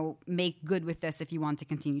make good with this if you want to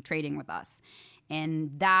continue trading with us.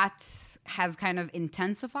 And that has kind of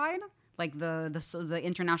intensified the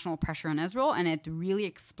international pressure on Israel, and it really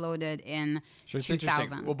exploded in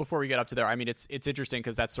 2000. Well, before we get up to there, I mean, it's interesting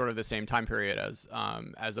because that's sort of the same time period as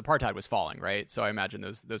apartheid was falling, right? So I imagine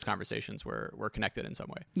those conversations were connected in some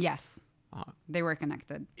way. Yes. They were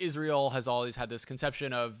connected. Israel has always had this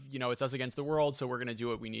conception of, it's us against the world, so we're going to do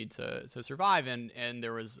what we need to survive. And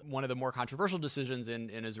there was one of the more controversial decisions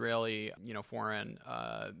in Israeli, foreign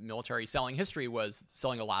military selling history was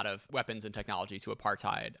selling a lot of weapons and technology to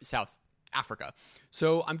apartheid South Africa.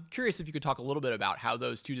 So I'm curious if you could talk a little bit about how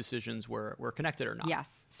those two decisions were connected or not. Yes.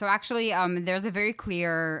 So actually, there's a very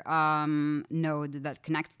clear node that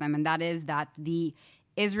connects them, and that is that the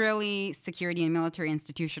Israeli security and military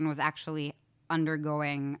institution was actually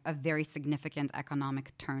undergoing a very significant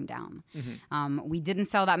economic turndown. We didn't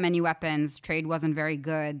sell that many weapons. Trade wasn't very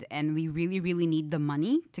good. And we really, really need the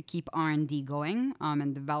money to keep R&D going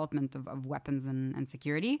and development of weapons and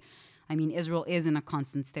security. I mean, Israel is in a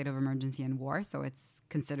constant state of emergency and war, so it's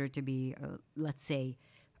considered to be, let's say,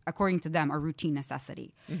 according to them, a routine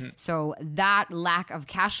necessity. So that lack of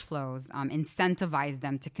cash flows incentivized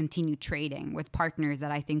them to continue trading with partners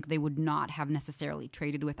that I think they would not have necessarily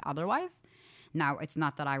traded with otherwise. Now, it's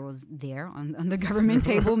not that I was there on the government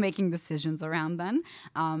table making decisions around then,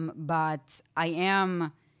 but I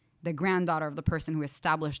am the granddaughter of the person who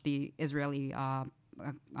established the Israeli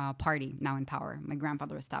party now in power. My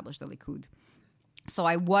grandfather established the Likud. So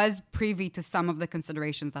I was privy to some of the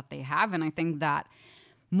considerations that they have. And I think that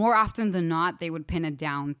more often than not, they would pin it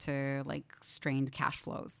down to like strained cash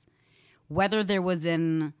flows. Whether there was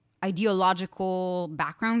an ideological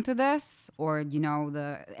background to this or,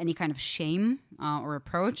 any kind of shame or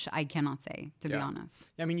approach, I cannot say, to be honest.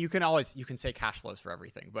 I mean, you can say cash flows for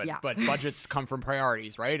everything, but budgets come from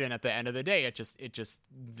priorities, right? And at the end of the day,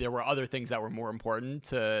 there were other things that were more important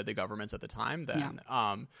to the governments at the time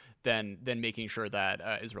than making sure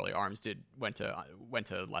that Israeli arms went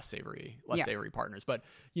to less savory partners. But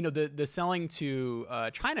the selling to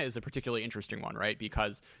China is a particularly interesting one, right?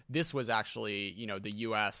 Because this was actually the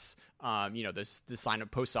U.S. The sign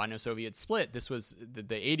of post-Sino-Soviet split. This was the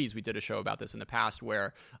 80s. We did a show about this in the past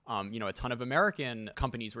where, a ton of American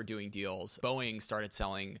companies were doing deals. Boeing started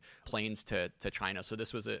selling planes to China. So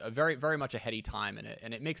this was a very, very much a heady time.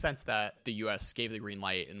 And it makes sense that the U.S. gave the green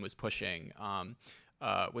light and was pushing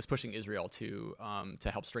Israel to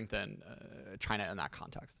help strengthen China in that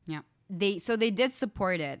context. Yeah. They did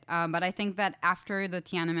support it, but I think that after the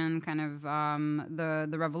Tiananmen kind of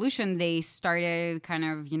the revolution, they started kind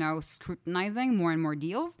of scrutinizing more and more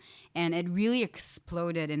deals, and it really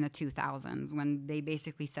exploded in the 2000s when they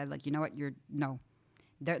basically said like, you know what,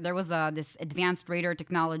 there was this advanced radar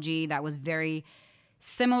technology that was very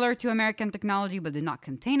similar to American technology but did not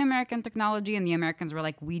contain American technology, and the Americans were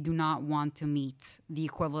like, we do not want to meet the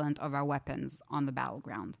equivalent of our weapons on the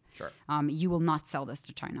battleground. Sure. You will not sell this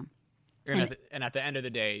to China. And at the end of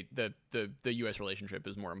the day, the U.S. relationship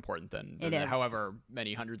is more important than however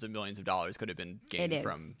many hundreds of millions of dollars could have been gained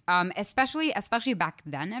from. Especially back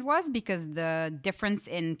then it was, because the difference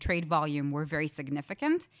in trade volume were very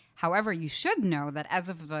significant. However, you should know that as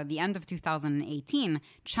of the end of 2018,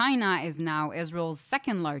 China is now Israel's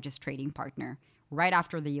second largest trading partner, right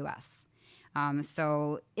after the U.S.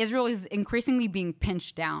 So Israel is increasingly being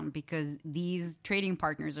pinched down because these trading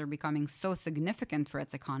partners are becoming so significant for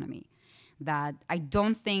its economy that I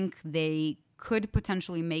don't think they could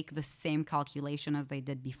potentially make the same calculation as they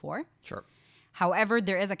did before. Sure. However,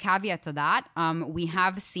 there is a caveat to that. We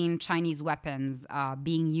have seen Chinese weapons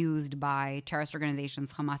being used by terrorist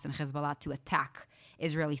organizations Hamas and Hezbollah to attack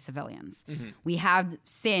Israeli civilians. Mm-hmm. We have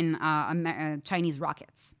seen Chinese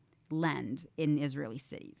rockets land in Israeli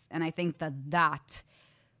cities. And I think that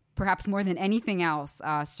perhaps more than anything else,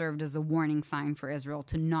 served as a warning sign for Israel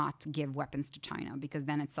to not give weapons to China, because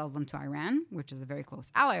then it sells them to Iran, which is a very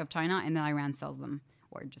close ally of China, and then Iran sells them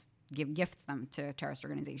or just gifts them to terrorist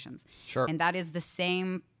organizations. Sure. And that is the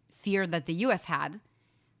same fear that the U.S. had,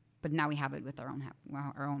 but now we have it with our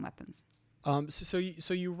own weapons. So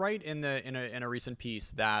you write in a recent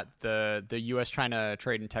piece that the U.S.-China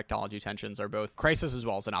trade and technology tensions are both crisis as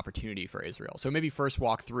well as an opportunity for Israel. So maybe first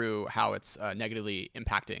walk through how it's negatively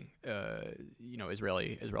impacting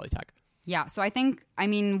Israeli tech. Yeah. So I think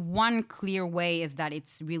one clear way is that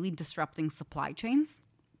it's really disrupting supply chains,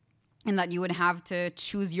 and that you would have to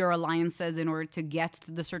choose your alliances in order to get to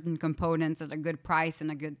the certain components at a good price and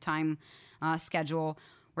a good time schedule.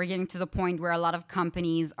 We're getting to the point where a lot of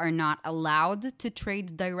companies are not allowed to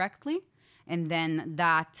trade directly, and then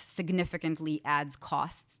that significantly adds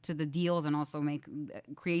costs to the deals and also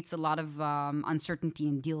creates a lot of uncertainty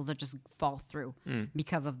in deals that just fall through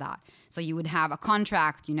because of that. So you would have a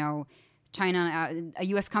contract, China, a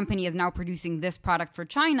U.S. company is now producing this product for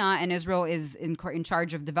China, and Israel is in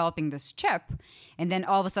charge of developing this chip, and then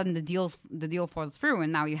all of a sudden the deal falls through,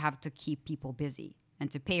 and now you have to keep people busy and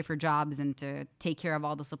to pay for jobs and to take care of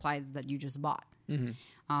all the supplies that you just bought.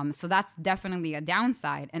 Mm-hmm. So that's definitely a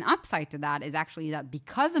downside. An upside to that is actually that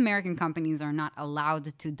because American companies are not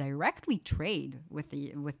allowed to directly trade with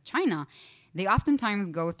China, they oftentimes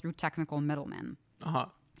go through technical middlemen. Uh-huh.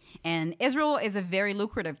 And Israel is a very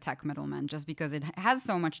lucrative tech middleman just because it has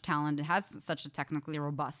so much talent. It has such a technically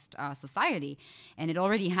robust society. And it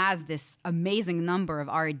already has this amazing number of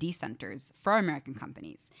R&D centers for American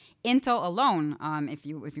companies. Intel alone, if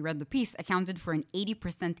you read the piece, accounted for an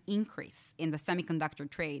 80% increase in the semiconductor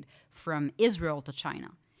trade from Israel to China.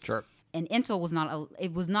 Sure. And Intel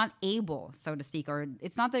was not able, so to speak, or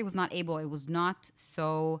it's not that it was not able, it was not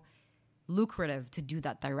so lucrative to do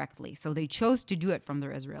that directly. So they chose to do it from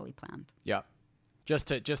their Israeli plant. Yeah. Just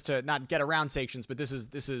to not get around sanctions, but this is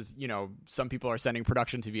some people are sending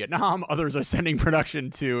production to Vietnam, others are sending production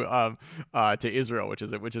to Israel, which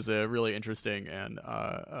is a really interesting and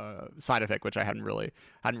side effect which I hadn't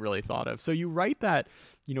really thought of. So you write that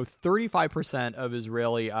 35% of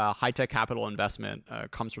Israeli high tech capital investment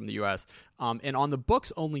comes from the U.S. And on the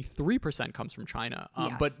books only 3% comes from China.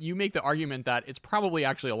 Yes. But you make the argument that it's probably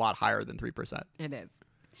actually a lot higher than 3%. It is.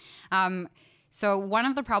 So one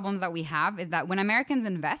of the problems that we have is that when Americans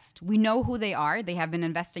invest, we know who they are. They have been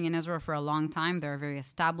investing in Israel for a long time. There are very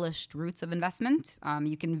established routes of investment.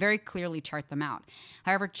 You can very clearly chart them out.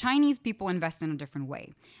 However, Chinese people invest in a different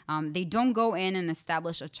way. They don't go in and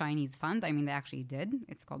establish a Chinese fund. I mean, they actually did.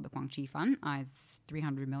 It's called the Guangxi Fund. It's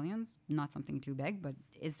 300 million, not something too big, but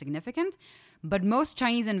is significant. But most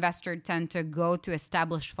Chinese investors tend to go to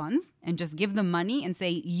established funds and just give them money and say,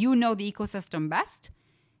 you know the ecosystem best.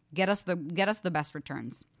 Get us the best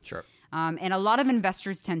returns. Sure. And a lot of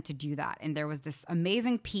investors tend to do that. And there was this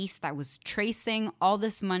amazing piece that was tracing all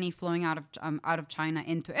this money flowing out of China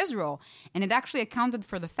into Israel, and it actually accounted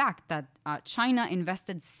for the fact that China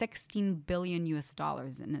invested $16 billion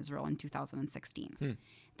in Israel in 2016.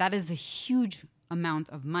 That is a huge amount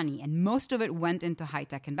of money, and most of it went into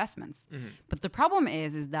high-tech investments. But the problem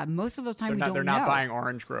is that most of the time They're not buying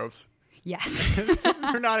orange groves. Yes.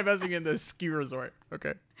 They're not investing in the ski resort.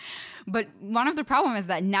 Okay. But one of the problems is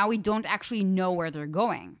that now we don't actually know where they're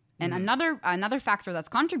going. And another factor that's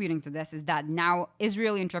contributing to this is that now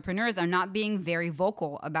Israeli entrepreneurs are not being very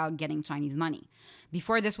vocal about getting Chinese money.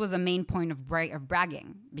 Before, this was a main point of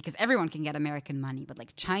bragging, because everyone can get American money, but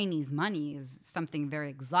like Chinese money is something very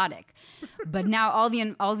exotic. But now all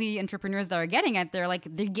the entrepreneurs that are getting it,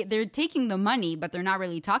 they're taking the money, but they're not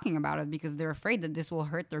really talking about it because they're afraid that this will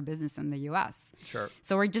hurt their business in the U.S. Sure.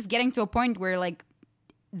 So we're just getting to a point where like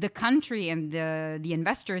the country and the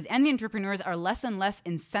investors and the entrepreneurs are less and less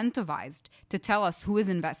incentivized to tell us who is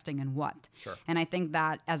investing in what. Sure. And I think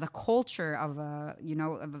that as a culture of a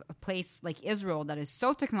place like Israel that is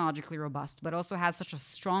so technologically robust, but also has such a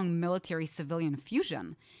strong military civilian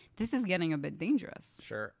fusion, this is getting a bit dangerous.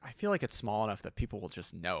 Sure. I feel like it's small enough that people will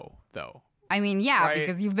just know, though. I mean, yeah, right?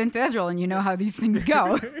 Because you've been to Israel and you know how these things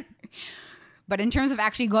go. But in terms of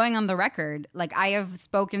actually going on the record, like I have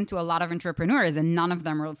spoken to a lot of entrepreneurs, and none of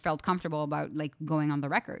them felt comfortable about like going on the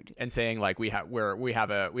record and saying like we have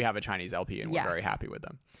a Chinese LP and we're very happy with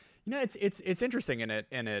them. You know, it's interesting and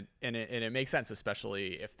it makes sense,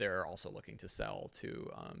 especially if they're also looking to sell to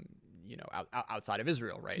outside of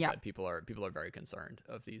Israel, right? Yeah. That people are very concerned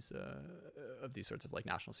of these sorts of like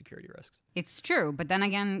national security risks. It's true, but then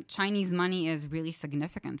again, Chinese money is really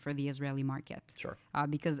significant for the Israeli market. Sure.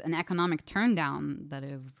 Because an economic turndown that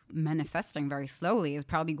is manifesting very slowly is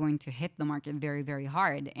probably going to hit the market very, very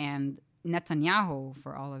hard. And Netanyahu,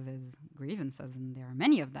 for all of his grievances, and there are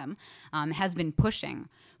many of them, has been pushing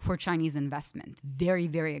for Chinese investment very,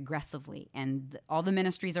 very aggressively. And all the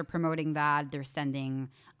ministries are promoting that. They're sending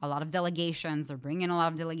a lot of delegations. They're bringing a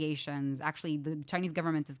lot of delegations. Actually, the Chinese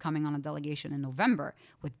government is coming on a delegation in November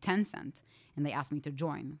with Tencent, and they asked me to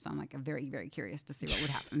join. So I'm like very, very curious to see what would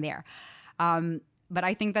happen there. But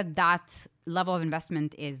I think that level of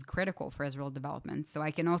investment is critical for Israel development. So I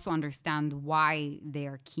can also understand why they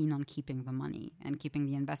are keen on keeping the money and keeping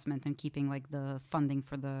the investment and keeping like the funding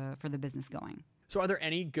for the business going. So are there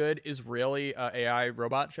any good Israeli AI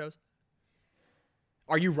robot shows?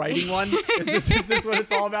 Are you writing one? Is this what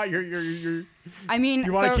it's all about? I mean,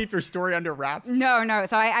 you want to keep your story under wraps? No.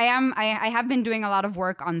 So I have been doing a lot of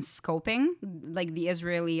work on scoping, like the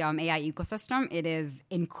Israeli AI ecosystem. It is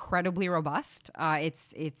incredibly robust.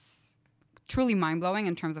 It's truly mind-blowing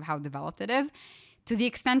in terms of how developed it is. To the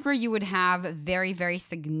extent where you would have very, very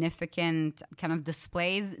significant kind of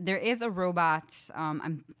displays. There is a robot,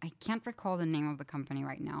 I can't recall the name of the company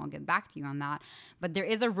right now. I'll get back to you on that. But there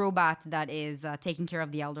is a robot that is taking care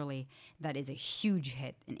of the elderly that is a huge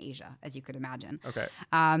hit in Asia, as you could imagine. Okay.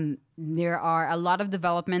 There are a lot of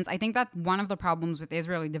developments. I think that one of the problems with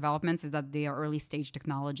Israeli developments is that they are early stage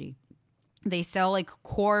technology. They sell like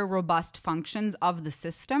core robust functions of the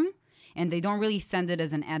system, and they don't really send it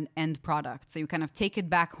as an end product. So you kind of take it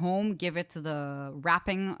back home, give it to the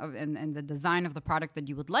wrapping and the design of the product that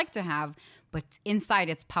you would like to have, but inside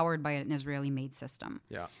it's powered by an Israeli-made system.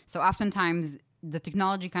 Yeah. So oftentimes the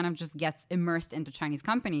technology kind of just gets immersed into Chinese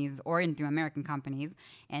companies or into American companies,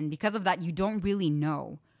 and because of that, you don't really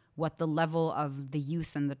know what the level of the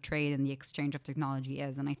use and the trade and the exchange of technology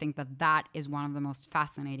is. And I think that is one of the most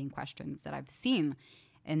fascinating questions that I've seen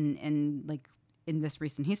in this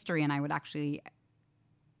recent history, and I would actually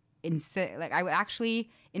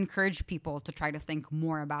encourage people to try to think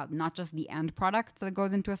more about not just the end product that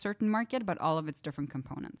goes into a certain market, but all of its different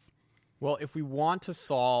components. Well, if we want to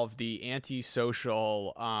solve the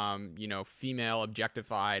antisocial, female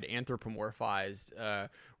objectified, anthropomorphized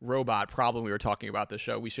robot problem we were talking about this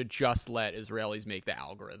show, we should just let Israelis make the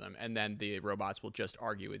algorithm, and then the robots will just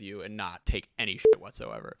argue with you and not take any shit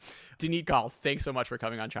whatsoever. Dinit Gal, thanks so much for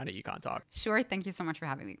coming on China Econ Talk. Sure, thank you so much for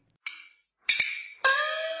having me.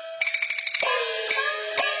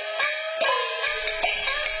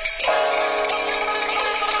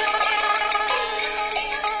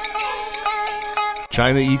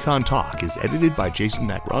 China Econ Talk is edited by Jason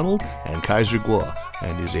McRonald and Kaiser Guo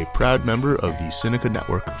and is a proud member of the Sinica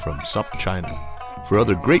Network from SUP China. For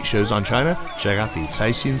other great shows on China, check out the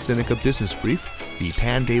Caixin Sinica Business Brief, the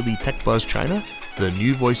Pan Daily Tech Buzz China, the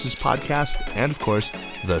New Voices Podcast, and of course,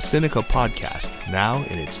 the Sinica Podcast, now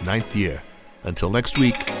in its 9th year. Until next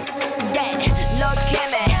week. Look at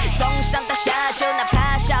me， 从上到下，就哪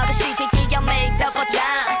怕小的细节也要美到爆炸。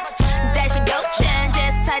带上邮件，节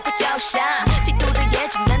奏踩在脚下，嫉妒的也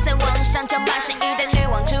只能在网上叫骂。新一代女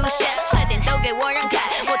王出现，快点都给我让开！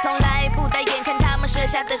我从来不带眼看他们设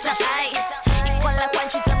下的障碍，衣服换来换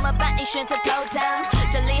去怎么办？一选择头疼，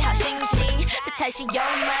这里好星星，在踩新油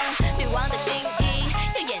门。女王的心意，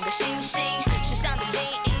耀眼的星星，时尚的记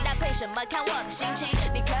忆搭配什么？看我的心情。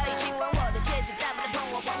你可以亲吻我的戒指，但不能碰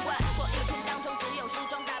我皇冠。我一天当中只有梳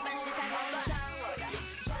妆打扮时才慌乱。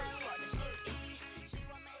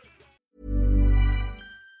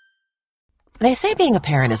They say being a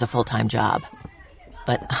parent is a full-time job,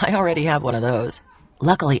 but I already have one of those.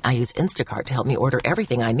 Luckily, I use Instacart to help me order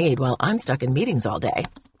everything I need while I'm stuck in meetings all day.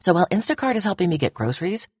 So while Instacart is helping me get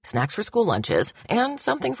groceries, snacks for school lunches, and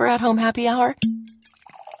something for at-home happy hour,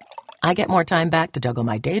 I get more time back to juggle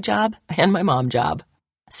my day job and my mom job.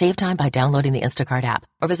 Save time by downloading the Instacart app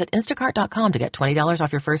or visit instacart.com to get $20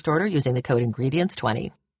 off your first order using the code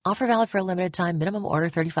INGREDIENTS20. Offer valid for a limited time. Minimum order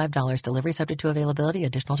 $35. Delivery subject to availability.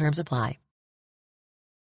 Additional terms apply.